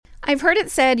I've heard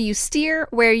it said you steer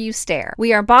where you stare.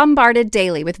 We are bombarded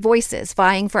daily with voices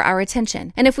vying for our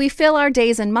attention. And if we fill our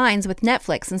days and minds with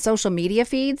Netflix and social media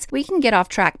feeds, we can get off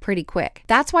track pretty quick.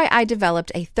 That's why I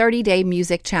developed a 30-day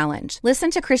music challenge.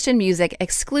 Listen to Christian music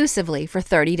exclusively for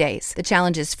 30 days. The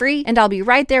challenge is free, and I'll be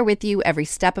right there with you every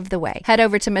step of the way. Head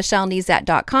over to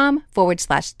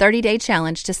michellenezat.com/30-day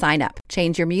challenge to sign up.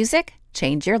 Change your music,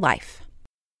 change your life.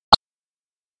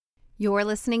 You're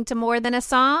listening to More Than a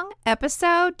Song,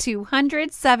 episode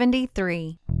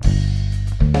 273.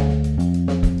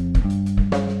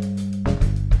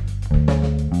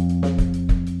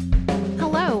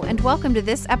 Hello, and welcome to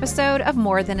this episode of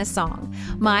More Than a Song.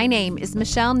 My name is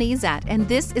Michelle Nezat, and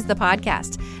this is the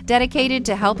podcast dedicated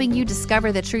to helping you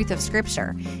discover the truth of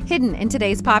Scripture hidden in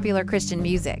today's popular Christian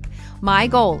music. My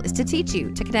goal is to teach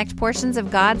you to connect portions of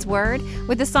God's Word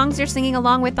with the songs you're singing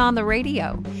along with on the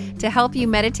radio, to help you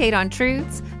meditate on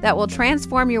truths that will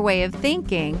transform your way of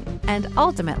thinking and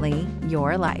ultimately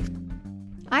your life.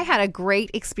 I had a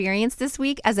great experience this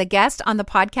week as a guest on the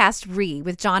podcast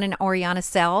with John and Oriana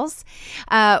Sells.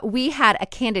 We had a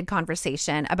candid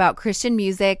conversation about Christian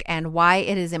music and why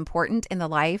it is important in the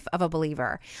life of a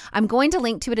believer. I'm going to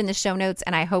link to it in the show notes,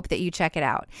 and I hope that you check it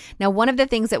out. Now, one of the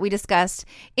things that we discussed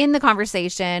in the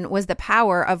conversation was the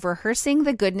power of rehearsing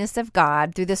the goodness of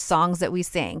God through the songs that we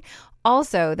sing.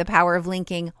 Also, the power of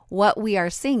linking what we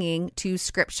are singing to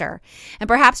Scripture. And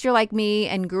perhaps you're like me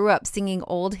and grew up singing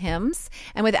old hymns,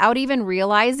 and without even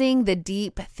realizing the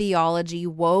deep theology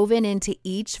woven into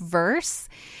each verse,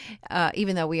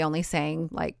 even though we only sang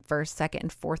like first, second,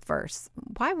 and fourth verse.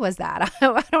 Why was that?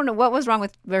 I don't know what was wrong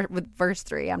with verse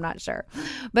 3. I'm not sure.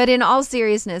 But in all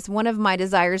seriousness, one of my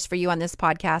desires for you on this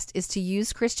podcast is to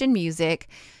use Christian music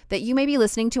that you may be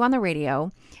listening to on the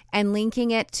radio and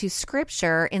linking it to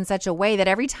Scripture in such a way that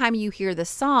every time you hear the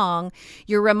song,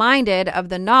 you're reminded of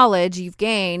the knowledge you've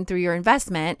gained through your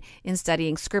investment in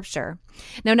studying Scripture.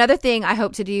 Now, another thing I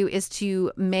hope to do is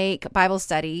to make Bible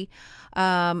study,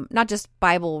 not just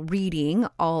Bible reading,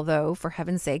 although for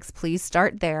heaven's sakes, please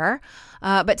start there,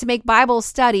 but to make Bible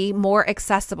study more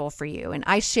accessible for you. And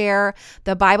I share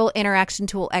the Bible interaction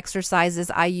tool exercises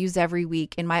I use every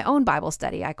week in my own Bible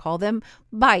study. I call them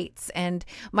bites, and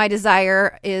my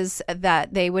desire is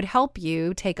that they would help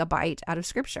you take a bite out of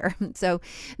Scripture. So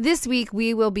this week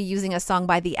we will be using a song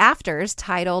by The Afters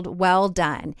titled Well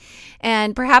Done.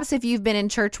 And perhaps if you've been in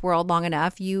church world long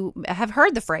enough, you have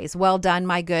heard the phrase, well done,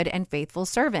 my good and faithful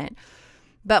servant.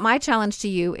 But my challenge to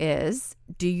you is,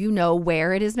 do you know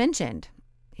where it is mentioned?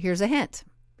 Here's a hint.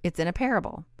 It's in a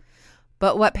parable.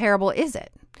 But what parable is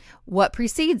it? What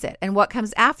precedes it? And what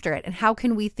comes after it? And how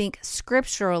can we think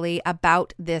scripturally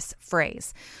about this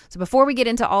phrase? So before we get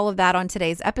into all of that on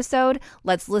today's episode,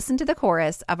 let's listen to the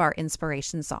chorus of our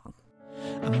inspiration song.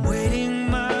 I'm waiting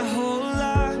my whole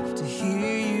life to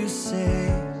hear you say,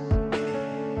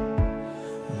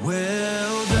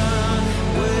 well done,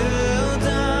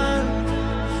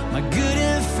 my good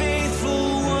and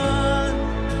faithful one.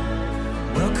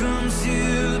 Welcome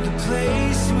to the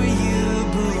place where you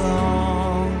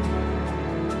belong.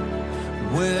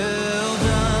 Well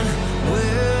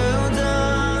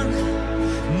done,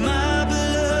 my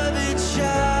beloved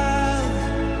child.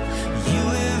 You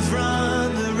have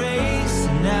run the race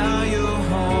and now you're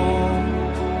home.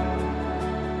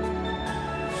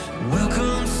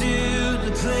 Welcome to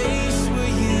the place where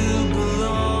you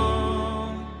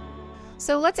belong.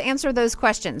 So let's answer those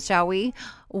questions, shall we?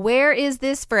 Where is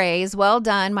this phrase, well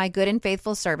done, my good and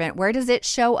faithful servant? Where does it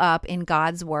show up in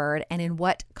God's word, and in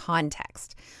what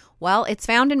context? Well, it's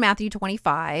found in Matthew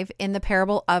 25 in the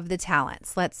parable of the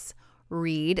talents. Let's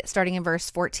read starting in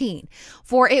verse 14.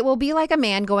 For it will be like a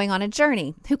man going on a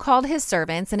journey who called his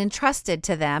servants and entrusted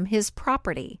to them his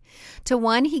property. To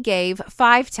one he gave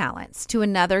 5 talents, to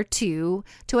another 2,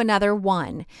 to another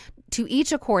 1, to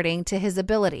each according to his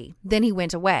ability. Then he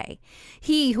went away.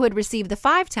 He who had received the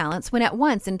 5 talents went at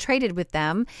once and traded with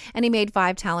them, and he made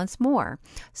 5 talents more.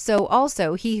 So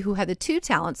also he who had the 2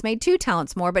 talents made 2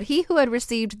 talents more, but he who had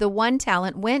received the 1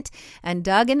 talent went and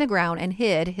dug in the ground and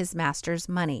hid his master's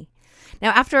money.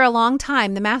 Now, after a long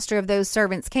time, the master of those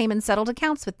servants came and settled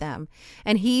accounts with them.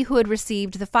 And he who had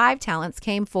received the 5 talents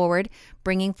came forward,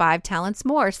 bringing 5 talents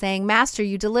more, saying, Master,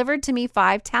 you delivered to me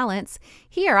 5 talents.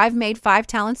 Here, I've made 5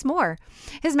 talents more.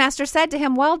 His master said to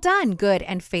him, Well done, good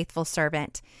and faithful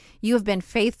servant. You have been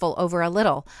faithful over a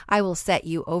little. I will set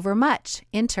you over much.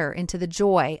 Enter into the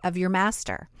joy of your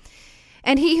master.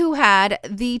 And he who had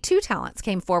the 2 talents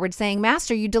came forward, saying,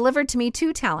 Master, you delivered to me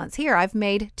 2 talents. Here, I've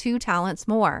made 2 talents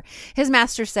more. His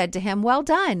master said to him, Well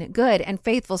done, good and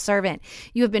faithful servant.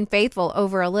 You have been faithful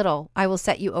over a little. I will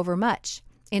set you over much.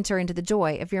 Enter into the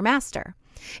joy of your master.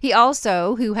 He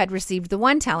also, who had received the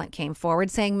 1 talent, came forward,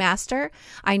 saying, Master,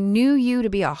 I knew you to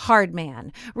be a hard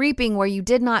man, reaping where you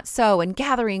did not sow and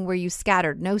gathering where you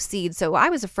scattered no seed. So I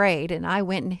was afraid, and I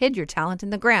went and hid your talent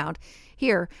in the ground.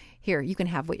 Here, you can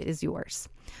have what is yours.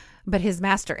 But his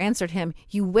master answered him,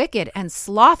 You wicked and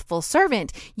slothful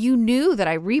servant, you knew that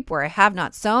I reap where I have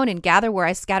not sown and gather where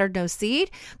I scattered no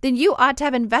seed? Then you ought to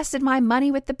have invested my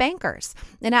money with the bankers,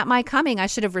 and at my coming I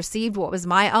should have received what was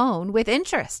my own with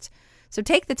interest. So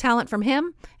take the talent from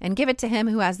him and give it to him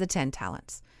who has the 10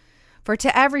 talents. For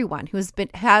to everyone who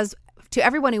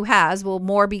has will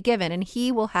more be given, and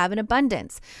he will have an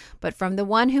abundance. But from the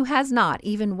one who has not,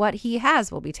 even what he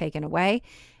has will be taken away.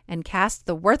 And cast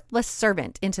the worthless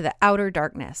servant into the outer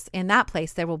darkness. In that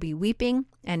place there will be weeping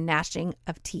and gnashing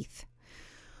of teeth.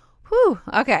 Whew.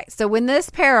 Okay, so when this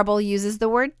parable uses the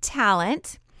word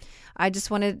talent, I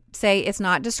just want to say it's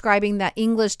not describing the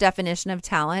English definition of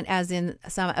talent as in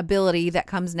some ability that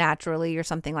comes naturally or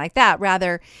something like that.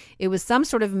 Rather, it was some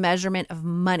sort of measurement of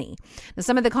money. Now,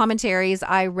 some of the commentaries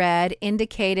I read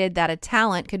indicated that a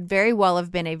talent could very well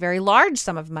have been a very large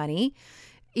sum of money,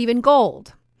 even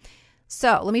gold.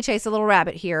 So let me chase a little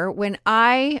rabbit here. When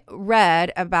I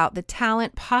read about the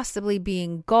talent possibly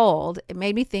being gold, it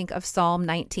made me think of Psalm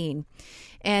 19.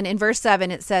 And in verse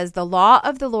 7, it says, The law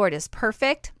of the Lord is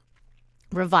perfect,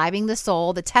 reviving the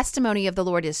soul. The testimony of the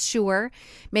Lord is sure,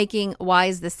 making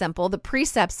wise the simple. The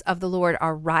precepts of the Lord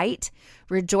are right,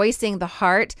 rejoicing the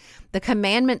heart. The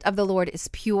commandment of the Lord is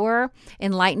pure,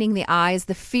 enlightening the eyes.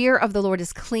 The fear of the Lord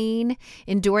is clean,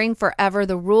 enduring forever.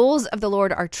 The rules of the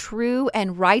Lord are true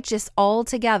and righteous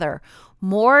altogether.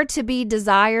 More to be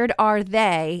desired are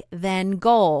they than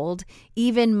gold,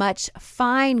 even much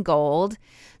fine gold,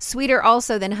 sweeter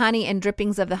also than honey and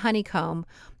drippings of the honeycomb.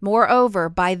 Moreover,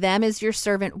 by them is your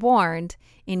servant warned.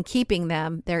 In keeping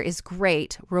them, there is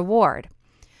great reward.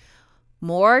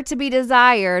 More to be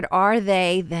desired are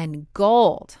they than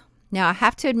gold. Now, I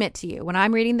have to admit to you, when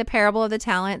I'm reading the parable of the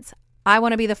talents, I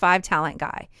want to be the 5 talent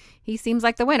guy. He seems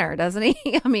like the winner, doesn't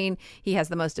he? I mean, he has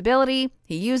the most ability,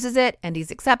 he uses it, and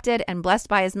he's accepted and blessed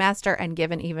by his master and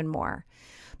given even more.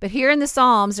 But here in the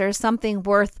Psalms, there is something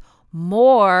worth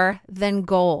more than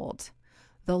gold.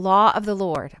 The law of the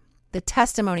Lord, the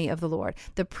testimony of the Lord,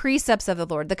 the precepts of the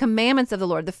Lord, the commandments of the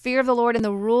Lord, the fear of the Lord, and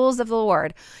the rules of the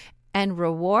Lord. And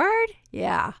reward?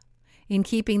 Yeah. In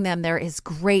keeping them, there is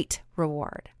great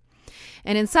reward.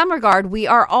 And in some regard, we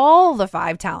are all the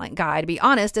 5 talent guy, to be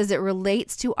honest, as it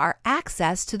relates to our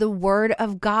access to the word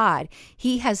of God.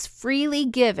 He has freely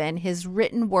given his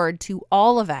written word to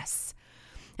all of us.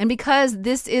 And because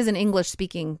this is an English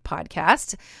speaking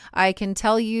podcast, I can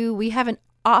tell you we have an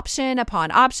option upon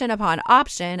option upon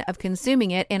option of consuming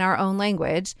it in our own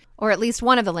language, or at least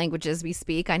one of the languages we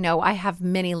speak. I know I have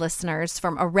many listeners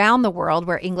from around the world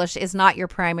where English is not your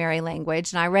primary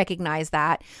language, and I recognize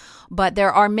that. But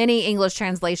there are many English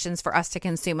translations for us to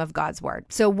consume of God's word.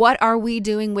 So what are we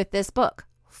doing with this book?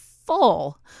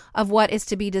 Full of what is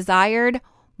to be desired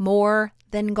more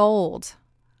than gold.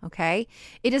 Okay?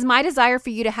 It is my desire for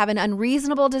you to have an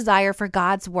unreasonable desire for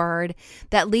God's word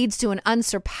that leads to an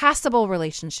unsurpassable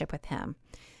relationship with him.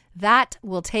 That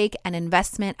will take an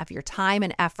investment of your time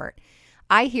and effort.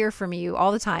 I hear from you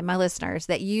all the time, my listeners,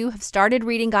 that you have started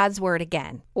reading God's word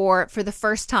again or for the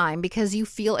first time because you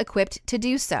feel equipped to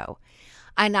do so.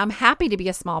 And I'm happy to be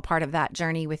a small part of that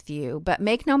journey with you, but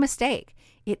make no mistake,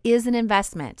 it is an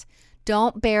investment.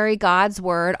 Don't bury God's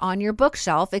word on your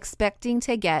bookshelf expecting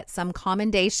to get some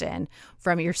commendation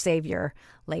from your Savior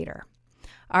later.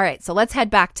 All right, so let's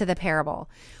head back to the parable.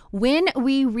 When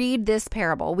we read this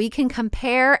parable, we can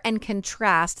compare and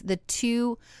contrast the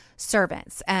 3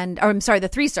 servants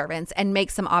and make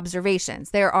some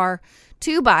observations. There are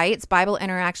 2 bites, Bible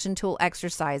interaction tool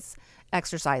exercises,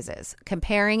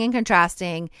 comparing and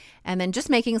contrasting, and then just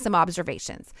making some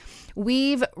observations.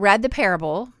 We've read the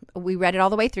parable. We read it all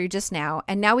the way through just now,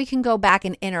 and now we can go back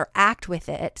and interact with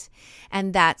it,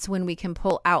 and that's when we can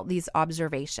pull out these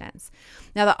observations.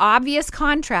 Now, the obvious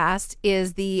contrast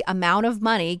is the amount of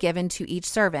money given to each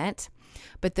servant,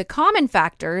 but the common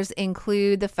factors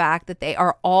include the fact that they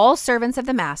are all servants of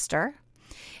the master,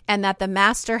 and that the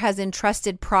master has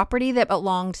entrusted property that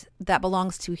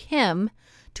belongs to him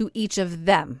to each of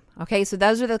them. Okay, so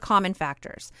those are the common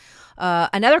factors.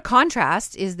 Another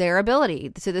contrast is their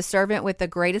ability. So the servant with the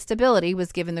greatest ability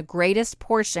was given the greatest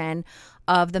portion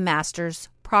of the master's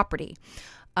property.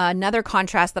 Another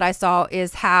contrast that I saw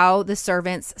is how the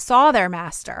servants saw their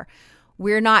master.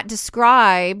 We're not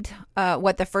described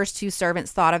what the first 2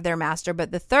 servants thought of their master,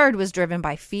 but the third was driven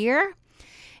by fear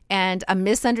and a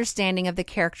misunderstanding of the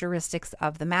characteristics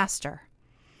of the master.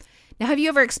 Now, have you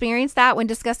ever experienced that when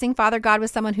discussing Father God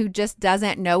with someone who just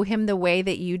doesn't know him the way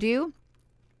that you do?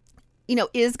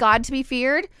 Is God to be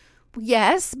feared?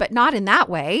 Yes, but not in that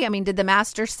way. I mean, did the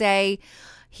master say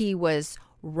he was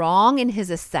wrong in his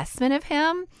assessment of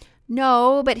him?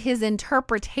 No, but his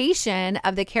interpretation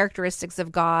of the characteristics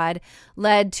of God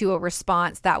led to a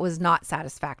response that was not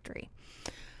satisfactory.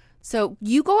 So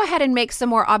you go ahead and make some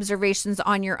more observations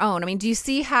on your own. I mean, do you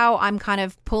see how I'm kind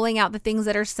of pulling out the things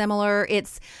that are similar?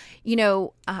 It's,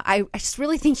 I just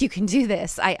really think you can do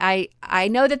this. I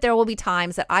know that there will be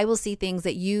times that I will see things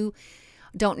that you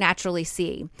don't naturally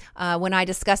see. When I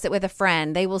discuss it with a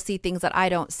friend, they will see things that I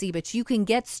don't see, but you can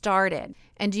get started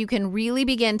and you can really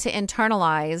begin to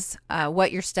internalize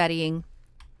what you're studying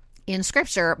in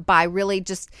scripture by really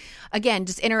just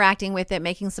interacting with it,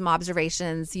 making some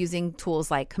observations, using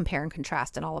tools like compare and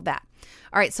contrast and all of that.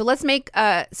 All right, so let's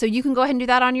so you can go ahead and do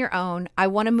that on your own. I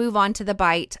want to move on to the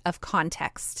bite of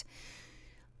context.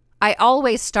 I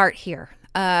always start here.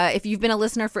 If you've been a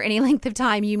listener for any length of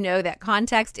time, you know that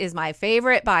context is my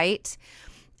favorite bite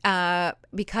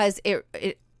because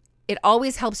it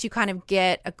always helps you kind of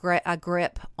get a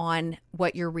grip on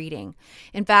what you're reading.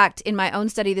 In fact, in my own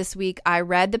study this week, I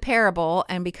read the parable,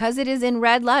 and because it is in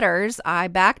red letters, I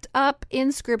backed up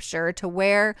in scripture to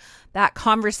where that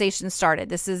conversation started.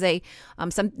 This is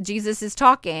Jesus is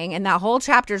talking, and that whole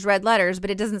chapter is red letters, but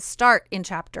it doesn't start in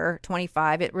chapter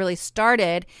 25. It really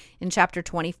started in chapter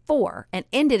 24 and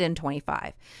ended in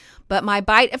 25. But my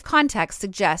bite of context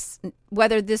suggests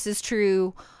whether this is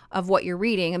true of what you're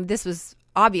reading, and this was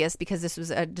obvious because this was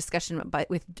a discussion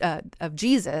of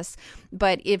Jesus.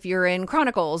 But if you're in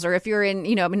Chronicles, or if you're in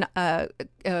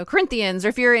Corinthians, or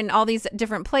if you're in all these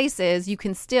different places, you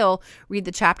can still read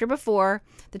the chapter before,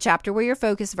 the chapter where your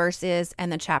focus verse is,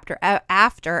 and the chapter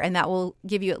after, and that will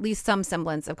give you at least some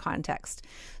semblance of context.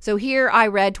 So here I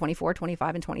read 24,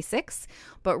 25, and 26,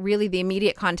 but really the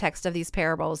immediate context of these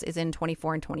parables is in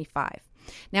 24 and 25.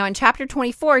 Now in chapter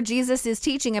 24, Jesus is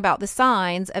teaching about the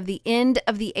signs of the end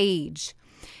of the age.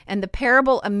 And the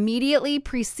parable immediately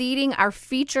preceding our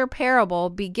feature parable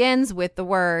begins with the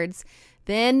words,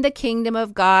 "Then the kingdom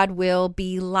of God will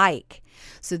be like."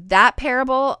 So that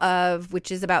parable which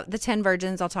is about the 10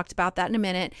 virgins, I'll talk about that in a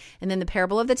minute, and then the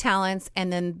parable of the talents,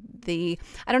 and then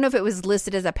I don't know if it was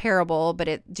listed as a parable,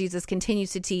 but Jesus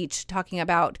continues to teach, talking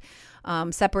about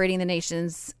separating the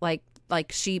nations like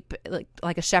sheep,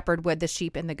 like a shepherd would the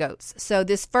sheep and the goats. So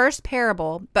this first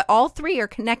parable, but all three are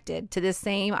connected to this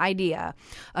same idea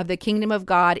of the kingdom of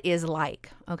God is like,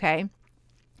 okay?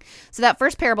 So that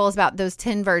first parable is about those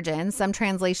 10 virgins. Some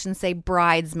translations say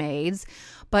bridesmaids,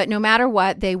 but no matter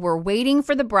what, they were waiting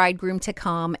for the bridegroom to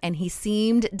come, and he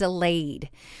seemed delayed.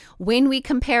 When we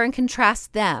compare and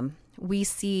contrast them, we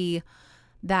see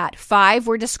that 5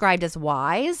 were described as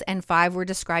wise and 5 were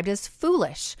described as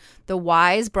foolish. The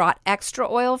wise brought extra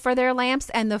oil for their lamps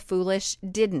and the foolish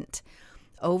didn't.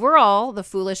 Overall, the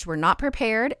foolish were not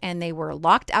prepared and they were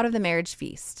locked out of the marriage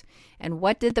feast. And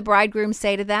what did the bridegroom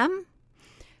say to them?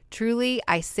 "Truly,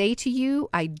 I say to you,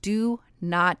 I do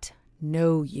not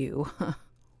know you."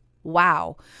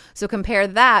 Wow. So compare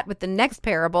that with the next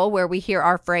parable where we hear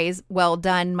our phrase, "Well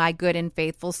done, my good and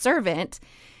faithful servant."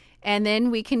 And then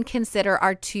we can consider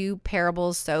our 2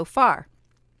 parables so far.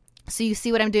 So you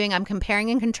see what I'm doing? I'm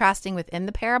comparing and contrasting within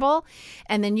the parable,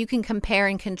 and then you can compare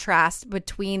and contrast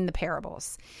between the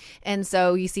parables. And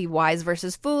so you see wise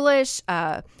versus foolish,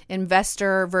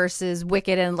 investor versus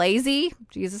wicked and lazy.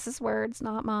 Jesus' words,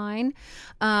 not mine.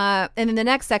 And then the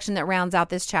next section that rounds out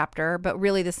this chapter, but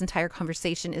really this entire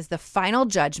conversation, is the final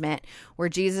judgment, where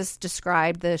Jesus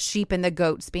described the sheep and the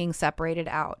goats being separated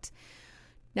out.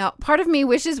 Now, part of me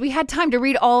wishes we had time to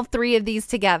read all 3 of these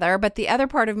together, but the other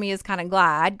part of me is kind of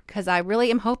glad, because I really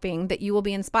am hoping that you will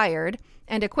be inspired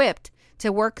and equipped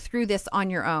to work through this on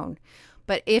your own.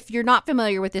 But if you're not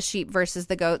familiar with the sheep versus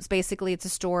the goats, basically it's a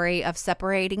story of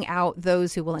separating out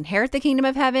those who will inherit the kingdom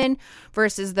of heaven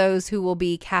versus those who will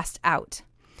be cast out.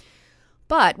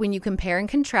 But when you compare and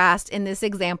contrast in this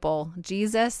example,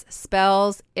 Jesus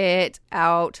spells it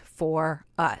out for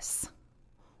us.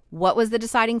 What was the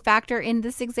deciding factor in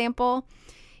this example?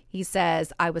 He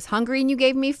says, "I was hungry and you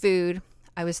gave me food.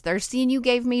 I was thirsty and you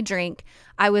gave me drink.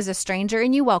 I was a stranger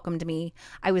and you welcomed me.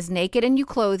 I was naked and you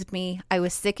clothed me. I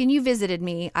was sick and you visited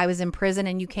me. I was in prison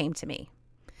and you came to me."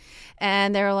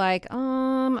 And they're like,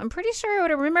 I'm pretty sure I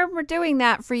would remember doing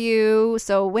that for you.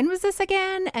 So when was this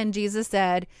again? And Jesus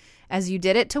said, "As you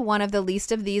did it to one of the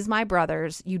least of these, my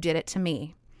brothers, you did it to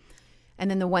me." And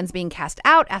then the ones being cast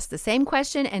out asked the same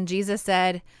question. And Jesus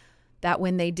said that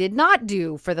when they did not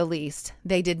do for the least,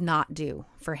 they did not do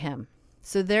for him.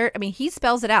 So he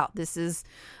spells it out.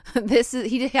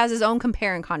 He has his own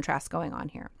compare and contrast going on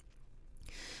here.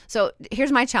 So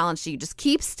here's my challenge to you. Just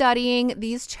keep studying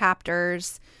these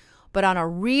chapters, but on a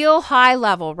real high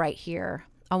level right here.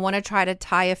 I want to try to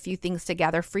tie a few things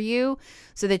together for you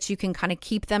so that you can kind of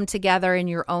keep them together in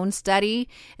your own study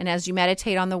and as you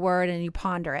meditate on the word and you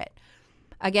ponder it.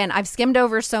 Again, I've skimmed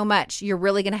over so much, you're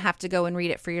really going to have to go and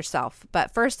read it for yourself.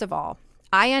 But first of all,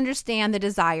 I understand the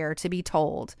desire to be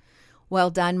told, "Well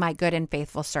done, my good and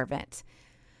faithful servant."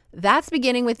 That's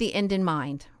beginning with the end in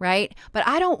mind, right? But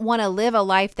I don't want to live a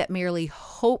life that merely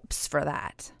hopes for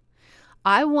that.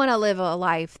 I want to live a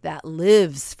life that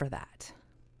lives for that.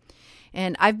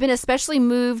 And I've been especially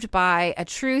moved by a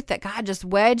truth that God just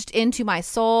wedged into my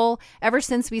soul ever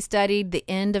since we studied the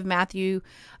end of Matthew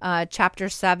chapter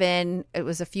 7. It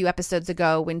was a few episodes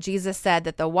ago when Jesus said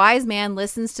that the wise man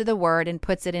listens to the word and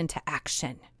puts it into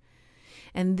action.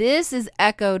 And this is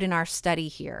echoed in our study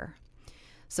here.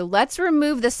 So let's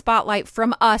remove the spotlight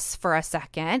from us for a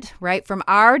second, right? From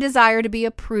our desire to be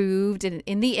approved and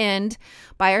in the end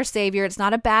by our Savior. It's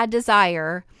not a bad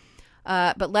desire.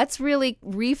 But let's really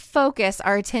refocus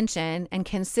our attention and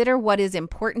consider what is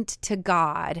important to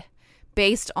God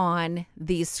based on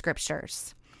these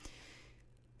scriptures.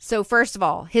 So first of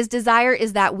all, his desire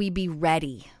is that we be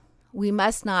ready. We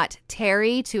must not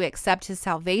tarry to accept his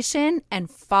salvation and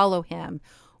follow him.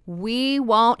 We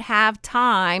won't have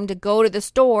time to go to the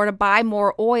store to buy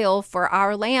more oil for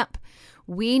our lamp.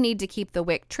 We need to keep the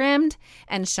wick trimmed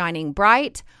and shining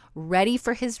bright, ready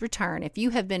for his return. If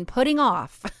you have been putting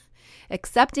off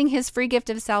accepting his free gift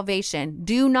of salvation,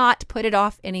 do not put it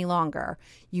off any longer.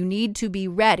 You need to be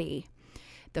ready.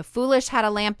 The foolish had a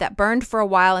lamp that burned for a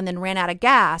while and then ran out of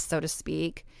gas, so to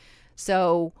speak.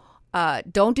 So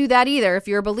don't do that either. If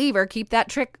you're a believer, keep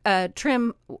that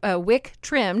wick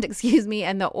trimmed,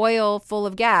 and the oil full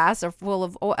of gas, or full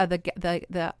of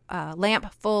the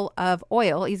lamp full of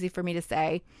oil. Easy for me to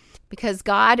say, because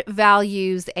God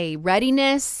values a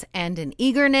readiness and an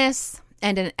eagerness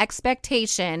and an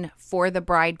expectation for the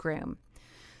bridegroom.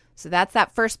 So that's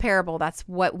that first parable. That's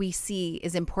what we see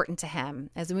is important to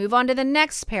him. As we move on to the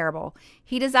next parable,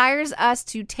 he desires us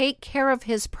to take care of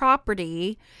his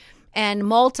property and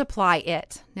multiply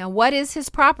it. Now, what is his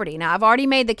property? Now, I've already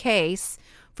made the case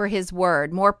for his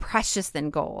word, more precious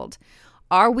than gold.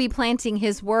 Are we planting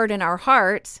his word in our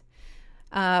heart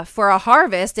for a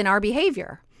harvest in our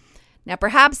behavior? Now,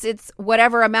 perhaps it's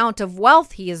whatever amount of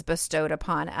wealth he has bestowed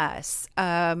upon us.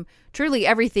 Truly,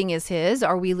 everything is his.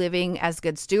 Are we living as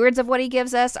good stewards of what he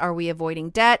gives us? Are we avoiding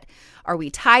debt? Are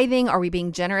we tithing? Are we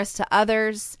being generous to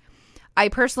others? I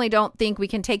personally don't think we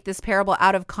can take this parable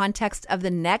out of context of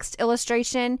the next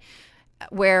illustration,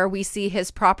 where we see his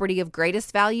property of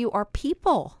greatest value are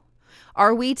people.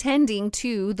 Are we tending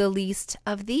to the least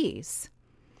of these?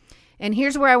 And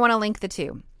here's where I want to link the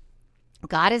two.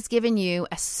 God has given you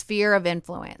a sphere of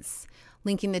influence,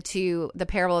 linking the two, the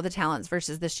parable of the talents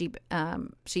versus the sheep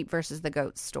versus the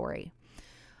goats story.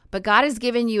 But God has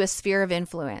given you a sphere of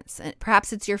influence. And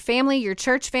perhaps it's your family, your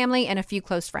church family, and a few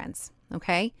close friends,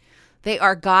 okay? They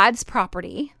are God's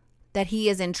property that he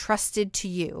has entrusted to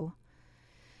you.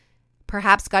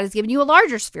 Perhaps God has given you a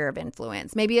larger sphere of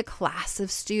influence, maybe a class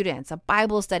of students, a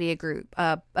Bible study group,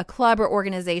 a club or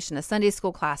organization, a Sunday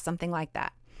school class, something like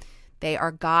that. They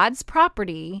are God's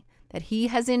property that he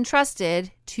has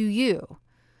entrusted to you.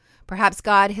 Perhaps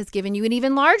God has given you an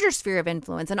even larger sphere of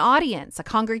influence, an audience, a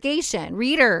congregation,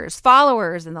 readers,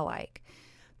 followers, and the like.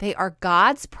 They are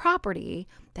God's property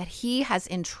that he has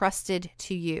entrusted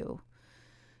to you.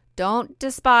 Don't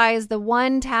despise the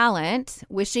 1 talent,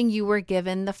 wishing you were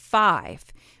given the 5.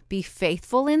 Be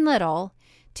faithful in little.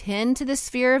 Tend to the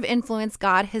sphere of influence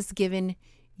God has given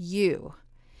you.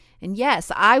 And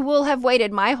yes, I will have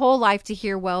waited my whole life to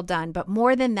hear well done, but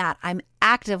more than that, I'm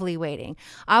actively waiting.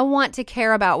 I want to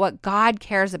care about what God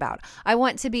cares about. I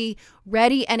want to be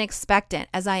ready and expectant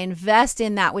as I invest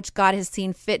in that which God has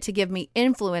seen fit to give me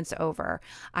influence over.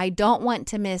 I don't want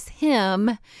to miss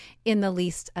him in the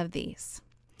least of these.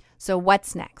 So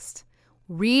what's next?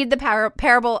 Read the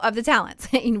parable of the talents.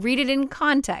 Read it in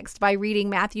context by reading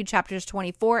Matthew chapters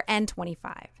 24 and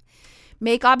 25.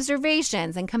 Make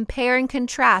observations and compare and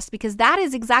contrast, because that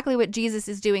is exactly what Jesus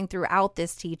is doing throughout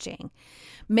this teaching.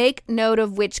 Make note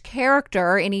of which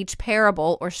character in each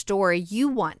parable or story you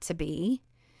want to be.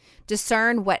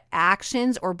 Discern what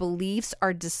actions or beliefs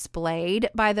are displayed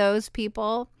by those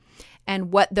people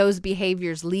and what those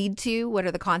behaviors lead to. What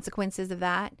are the consequences of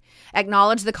that?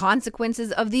 Acknowledge the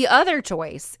consequences of the other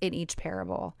choice in each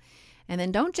parable. And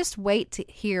then don't just wait to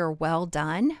hear well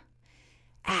done.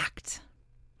 Act.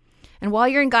 And while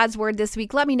you're in God's Word this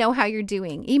week, let me know how you're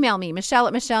doing. Email me,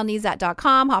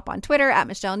 Michelle@MichelleNezat.com. Hop on Twitter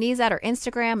 @MichelleNezat or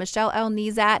Instagram. Michelle L.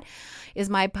 Nezat is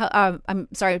my,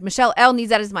 Michelle L.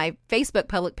 Nezat is my Facebook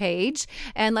public page.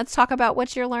 And let's talk about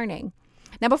what you're learning.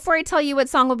 Now, before I tell you what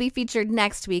song will be featured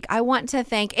next week, I want to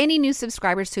thank any new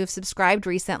subscribers who have subscribed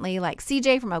recently, like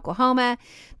CJ from Oklahoma,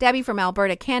 Debbie from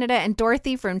Alberta, Canada, and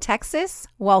Dorothy from Texas.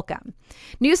 Welcome.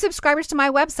 New subscribers to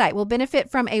my website will benefit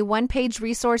from a one-page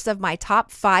resource of my top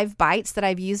 5 bites that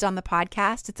I've used on the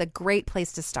podcast. It's a great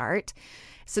place to start.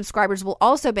 Subscribers will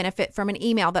also benefit from an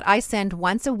email that I send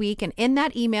once a week, and in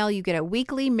that email, you get a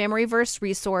weekly memory verse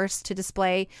resource to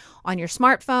display on your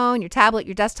smartphone, your tablet,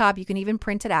 your desktop. You can even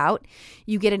print it out.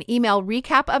 You get an email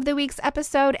recap of the week's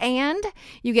episode, and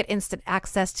you get instant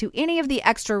access to any of the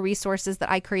extra resources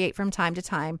that I create from time to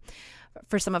time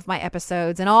for some of my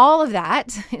episodes. And all of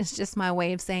that is just my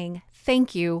way of saying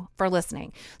thank you for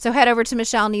listening. So head over to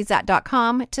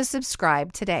michellenezat.com to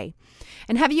subscribe today.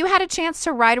 And have you had a chance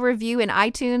to write a review in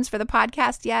iTunes for the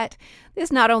podcast yet?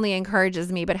 This not only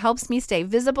encourages me, but helps me stay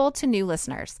visible to new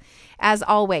listeners. As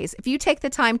always, if you take the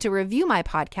time to review my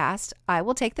podcast, I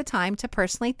will take the time to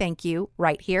personally thank you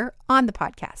right here on the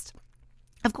podcast.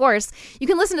 Of course, you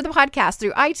can listen to the podcast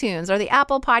through iTunes or the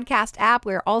Apple Podcast app.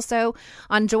 We're also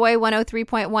on Joy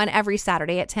 103.1 every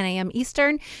Saturday at 10 a.m.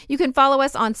 Eastern. You can follow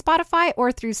us on Spotify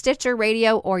or through Stitcher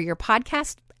Radio or your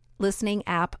podcast listening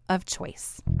app of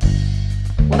choice.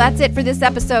 Well, that's it for this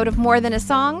episode of More Than a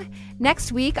Song.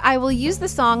 Next week, I will use the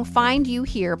song Find You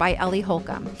Here by Ellie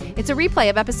Holcomb. It's a replay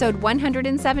of episode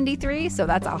 173, so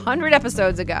that's 100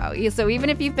 episodes ago. So even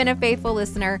if you've been a faithful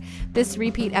listener, this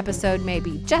repeat episode may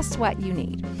be just what you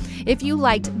need. If you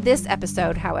liked this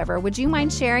episode, however, would you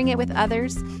mind sharing it with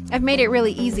others? I've made it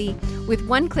really easy. With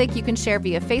one click, you can share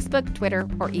via Facebook, Twitter,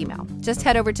 or email. Just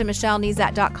head over to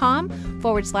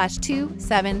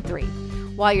michellenezat.com/273.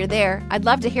 While you're there, I'd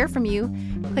love to hear from you.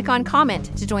 Click on comment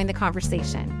to join the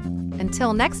conversation.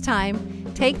 Until next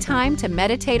time, take time to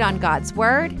meditate on God's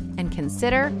Word and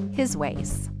consider His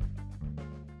ways.